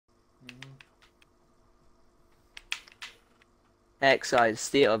Exile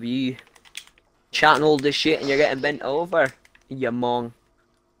state of you chatting all this shit and you're getting bent over. You mong.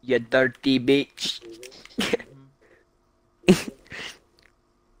 You dirty bitch.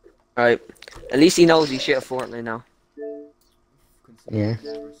 Alright. At least he knows he's shit at Fortnite now. Yeah.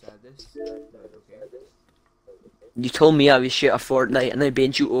 You told me I was shit at Fortnite and I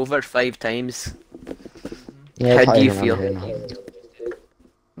bent you over 5 times. Yeah, How do you feel?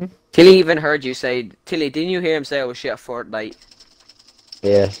 Tilly even heard you say, Tilly, didn't you hear him say I was shit at Fortnite?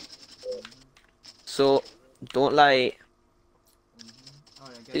 Yeah. So, don't lie.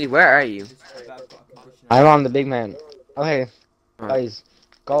 Tilly, where are you? I'm on the big man. Okay, Alright. guys,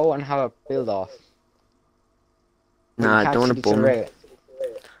 go and have a build off. Nah, I don't want to bum him. Right.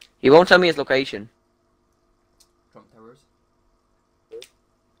 He won't tell me his location.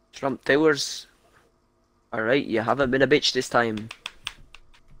 Trump Towers. Alright, you haven't been a bitch this time.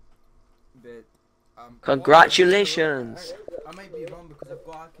 But, Congratulations! I might be wrong because I've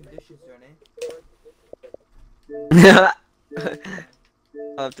got conditions, Johnny.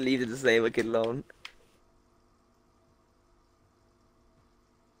 I'll have to leave it to say wicked alone.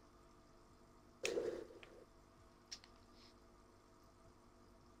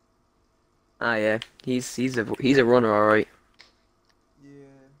 Ah yeah, he's a runner, alright. Yeah.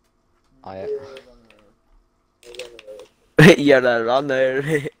 Oh, yeah. You're a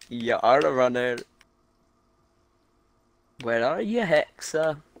runner. You are a runner. Where are you,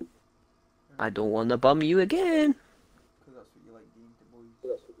 Hexa? I don't want to bum you again. Because that's what you like doing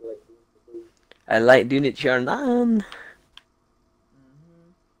to boys. I like doing it to your nan.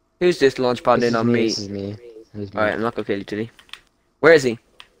 Who's this launch pad in on me? This is me. Alright, I'm not gonna kill you today. Where is he?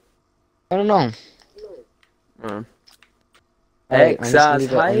 I don't know. Oh. Alright, Hexa's I'm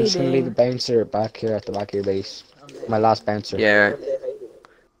just gonna leave the hiding. bouncer back here at the back of your base. My last bouncer. Yeah.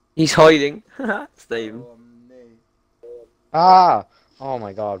 He's hiding. Steve. Oh, no. Ah! Oh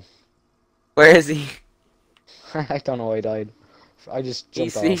my god. Where is he? I don't know why I died. I just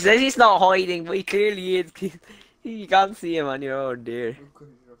jumped He off. says he's not hiding, but he clearly is. You can't see him on your own, dear.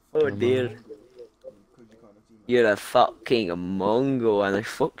 Oh dear. You're a fucking mongo and I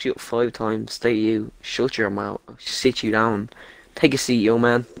fucked you up 5 times. Stay you. Shut your mouth. Sit you down. Take a seat, yo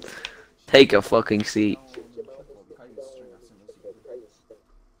man. Take a fucking seat.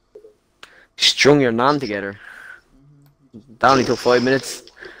 Strung your nan together. That only took 5 minutes.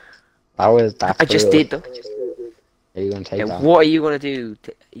 That was that. I just did though. Are you gonna take Yeah, that? what are you gonna do?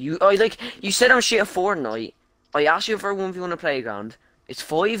 You said I'm shit at Fortnite. I asked you for a 1v1 on the playground. It's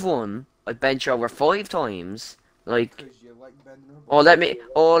 5-1. I bent you over 5 times. Like, let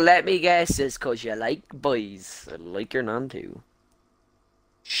me guess, it's cause you like boys. I like your nan too.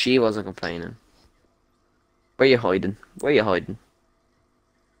 She wasn't complaining. Where you hiding? Where you hiding?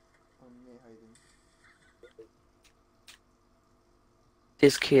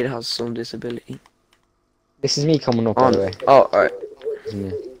 This kid has some disability. This is me coming up, by the way. Oh, alright. This is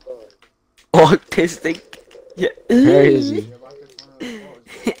me. Autistic. Yeah. Where is he?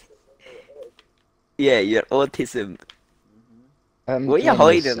 Yeah, you're autism. Where you doing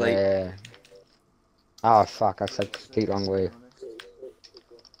hiding, this, like? Oh fuck! I said complete wrong way.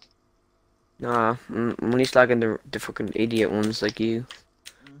 Nah, I'm only slagging the fucking idiot ones like you.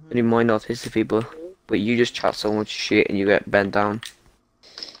 I didn't mind autistic people, but you just chat so much shit and you get bent down.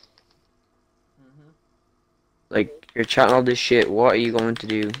 Like, you're chatting all this shit, what are you going to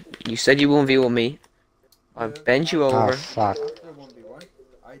do? You said you won't be with me. I've bent you over. Oh fuck!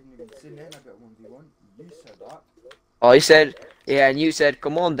 I said, yeah, and you said,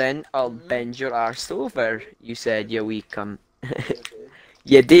 come on then, I'll bend your arse over. You said, you weak cunt.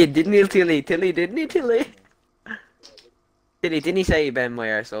 You did, didn't you, Tilly? Tilly, didn't you, Tilly? Tilly, didn't he say he bent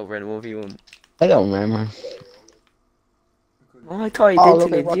my arse over in 1v1? I don't remember. Oh, I thought he Oh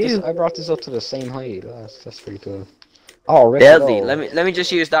did, look! Tilly. I brought this up to the same height. That's pretty cool. Oh, Rick. Healthy. Let me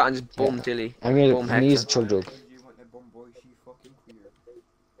just use that and just boom, Yeah. Tilly. I'm Boom, gonna use Hexa. a chug jug.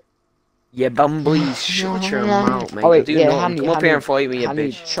 Yeah, bumblies, shut your mouth, mate. Oh wait, Do yeah, nothing. Come up here and fight me, you Handy,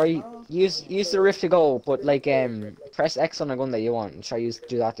 bitch. try use the rift to go, but like press X on a gun that you want and try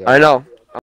do that. I know.